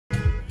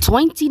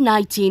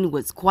2019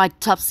 was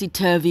quite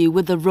topsy-turvy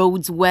with the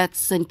roads,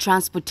 works and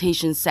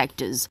transportation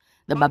sectors.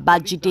 The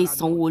Babajide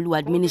Sanw0-olu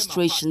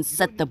administration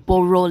set the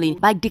ball rolling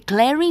by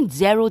declaring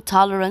zero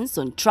tolerance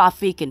on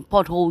traffic and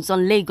potholes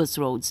on Lagos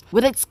roads.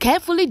 With its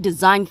carefully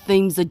designed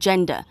themes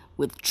agenda,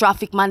 with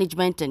traffic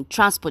management and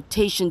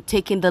transportation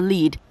taking the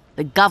lead,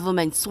 the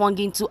government swung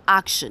into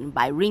action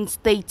by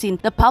reinstating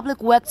the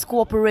Public Works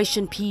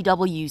Corporation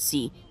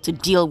 (PWC) to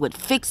deal with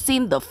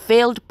fixing the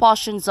failed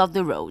portions of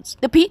the roads.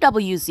 The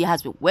PWC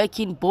has been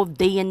working both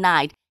day and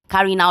night,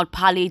 carrying out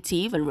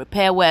palliative and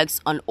repair works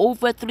on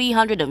over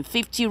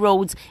 350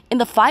 roads in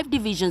the 5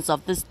 divisions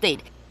of the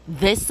state.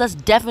 This has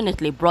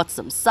definitely brought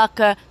some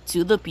succor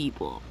to the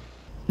people.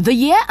 The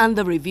year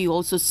under review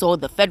also saw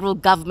the federal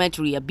government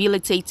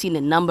rehabilitating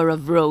a number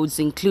of roads,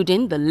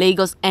 including the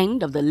Lagos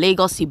end of the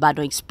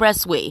Lagos-Ibadan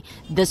Expressway.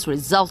 This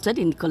resulted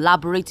in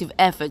collaborative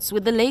efforts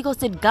with the Lagos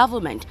state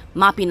government,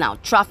 mapping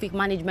out traffic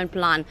management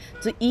plan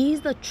to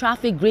ease the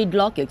traffic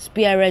gridlock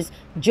experienced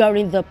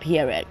during the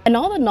period.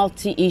 Another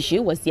knotty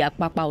issue was the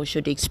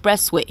Apapa-Oshodi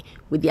Expressway,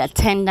 with the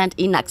attendant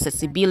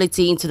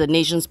inaccessibility into the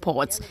nation's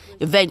ports.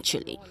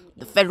 Eventually,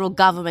 the federal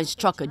government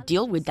struck a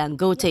deal with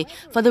Dangote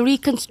for the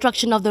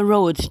reconstruction of the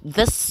road.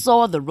 This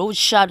saw the road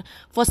shut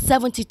for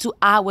 72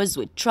 hours,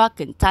 with truck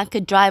and tanker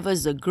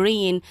drivers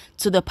agreeing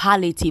to the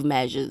palliative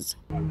measures.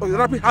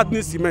 Rapid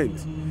hardening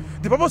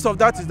cement. The purpose of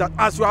that is that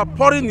as you are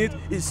pouring it,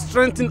 it's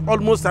strengthened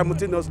almost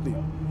simultaneously.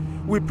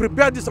 We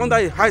prepare this under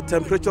a high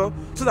temperature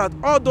so that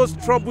all those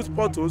troubled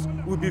potholes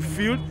will be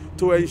filled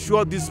to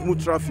ensure this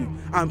smooth traffic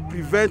and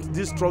prevent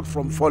these trucks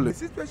from falling. The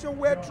situation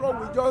where truck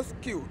will just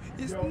kill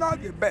is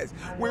not the best.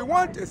 We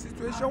want a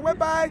situation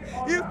whereby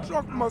if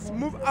truck must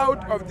move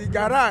out of the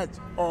garage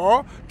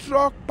or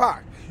truck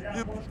park,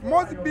 it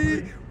must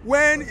be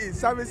when its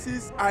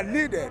services are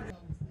needed.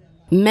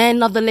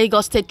 Men of the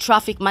Lagos State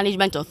Traffic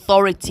Management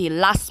Authority,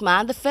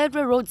 LASMA, and the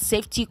Federal Road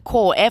Safety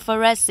Corps,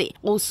 FRSA,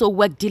 also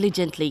worked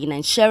diligently in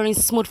ensuring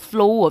smooth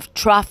flow of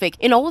traffic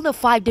in all the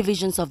 5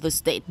 divisions of the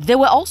state. They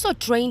were also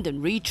trained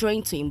and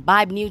retrained to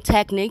imbibe new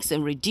techniques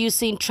in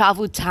reducing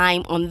travel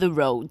time on the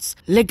roads.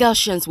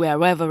 Lagosians were,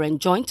 however,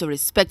 enjoined to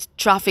respect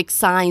traffic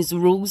signs,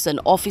 rules, and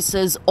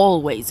officers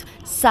always.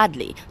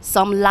 Sadly,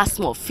 some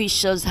LASMA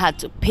officials had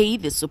to pay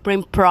the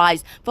supreme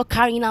price for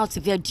carrying out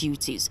their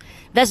duties.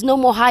 There's no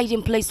more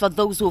hiding place for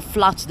those who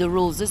flout the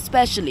rules,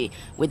 especially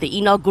with the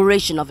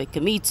inauguration of a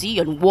committee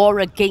on war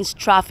against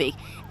traffic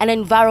and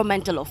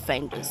environmental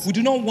offenders. We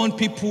do not want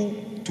people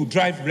to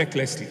drive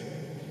recklessly.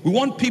 We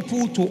want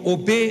people to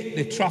obey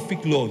the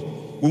traffic laws.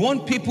 We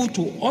want people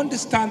to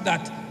understand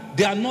that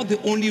they are not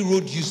the only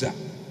road user.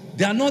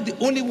 They are not the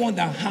only one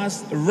that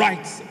has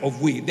rights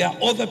of way. There are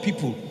other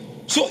people.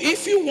 So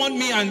if you want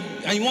me and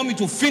you want me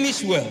to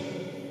finish well,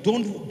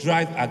 don't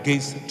drive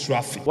against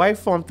traffic. Why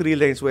form 3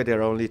 lanes where there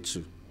are only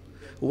 2?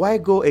 Why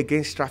go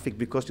against traffic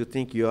because you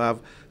think you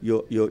have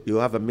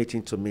a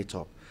meeting to meet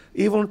up?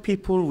 Even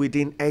people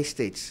within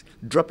estates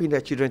dropping their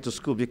children to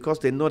school because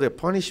they know the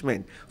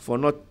punishment for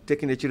not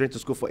taking their children to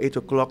school for 8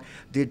 o'clock.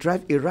 They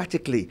drive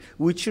erratically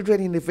with children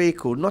in the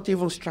vehicle, not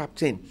even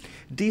strapped in.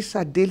 These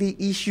are daily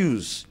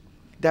issues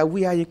that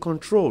we are in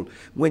control.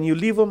 When you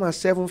leave home at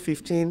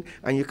 7:15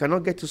 and you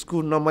cannot get to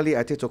school normally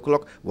at 8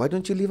 o'clock, why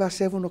don't you leave at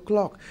 7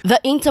 o'clock? The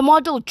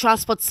intermodal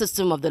transport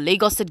system of the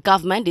Lagos State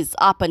government is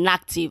up and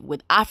active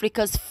with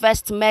Africa's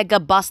first mega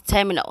bus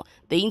terminal,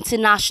 the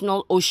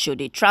International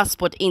Oshodi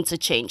Transport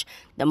Interchange.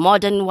 The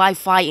modern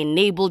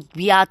Wi-Fi-enabled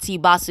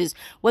BRT buses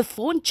with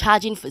phone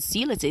charging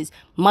facilities,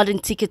 modern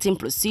ticketing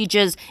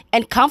procedures,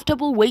 and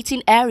comfortable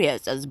waiting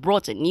areas has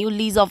brought a new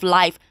lease of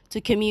life to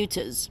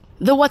commuters.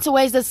 The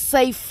waterways are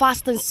safe,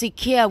 fast and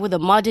secure with the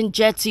modern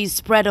jetties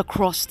spread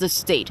across the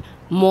state.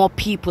 More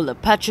people are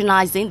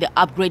patronizing the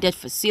upgraded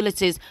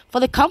facilities for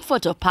the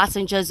comfort of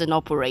passengers and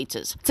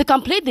operators. To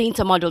complete the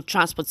intermodal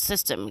transport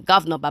system,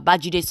 Governor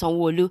Babajide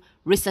Sanw0-olu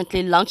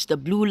recently launched the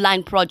Blue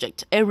Line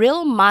project, a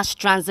rail mass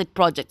transit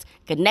project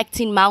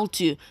connecting Mile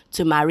 2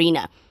 to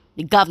Marina.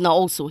 The governor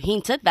also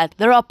hinted that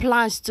there are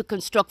plans to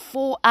construct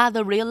 4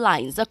 other rail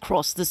lines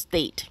across the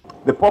state.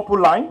 The Purple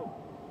Line,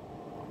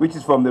 which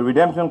is from the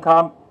Redemption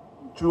Camp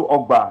through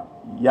Ogba,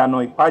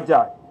 Yano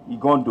Ipaja,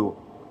 Igondo,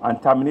 and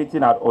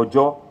terminating at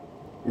Ojo,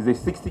 is a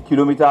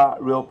 60-kilometer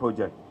rail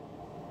project.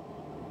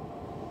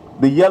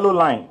 The Yellow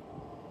Line,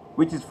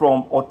 which is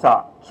from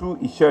Ota through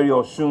Isheri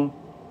Osun,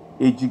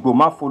 Ejigbo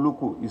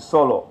Mafoluku,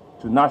 Isolo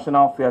to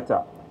National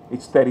Theatre,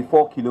 it's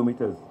 34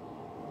 kilometers.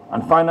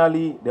 And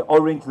finally, the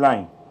Orange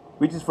Line,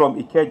 which is from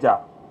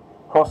Ikeja,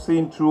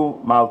 crossing through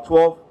Mile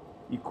 12,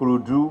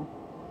 Ikorodu,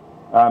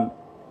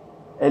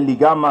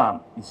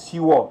 Eligama,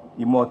 Isiwo,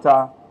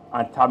 Imota,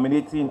 and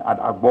terminating at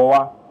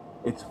Agbowa,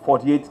 it's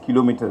 48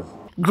 kilometers.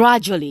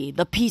 Gradually,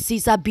 the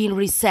pieces are being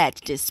reset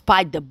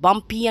despite the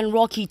bumpy and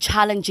rocky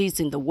challenges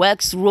in the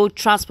works road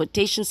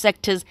transportation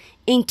sectors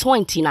in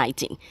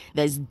 2019.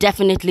 There's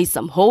definitely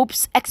some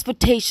hopes,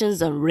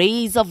 expectations, and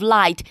rays of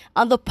light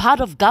on the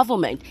part of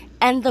government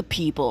and the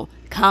people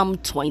come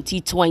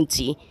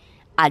 2020.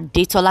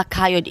 Adetola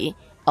Kayode,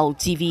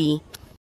 LTV.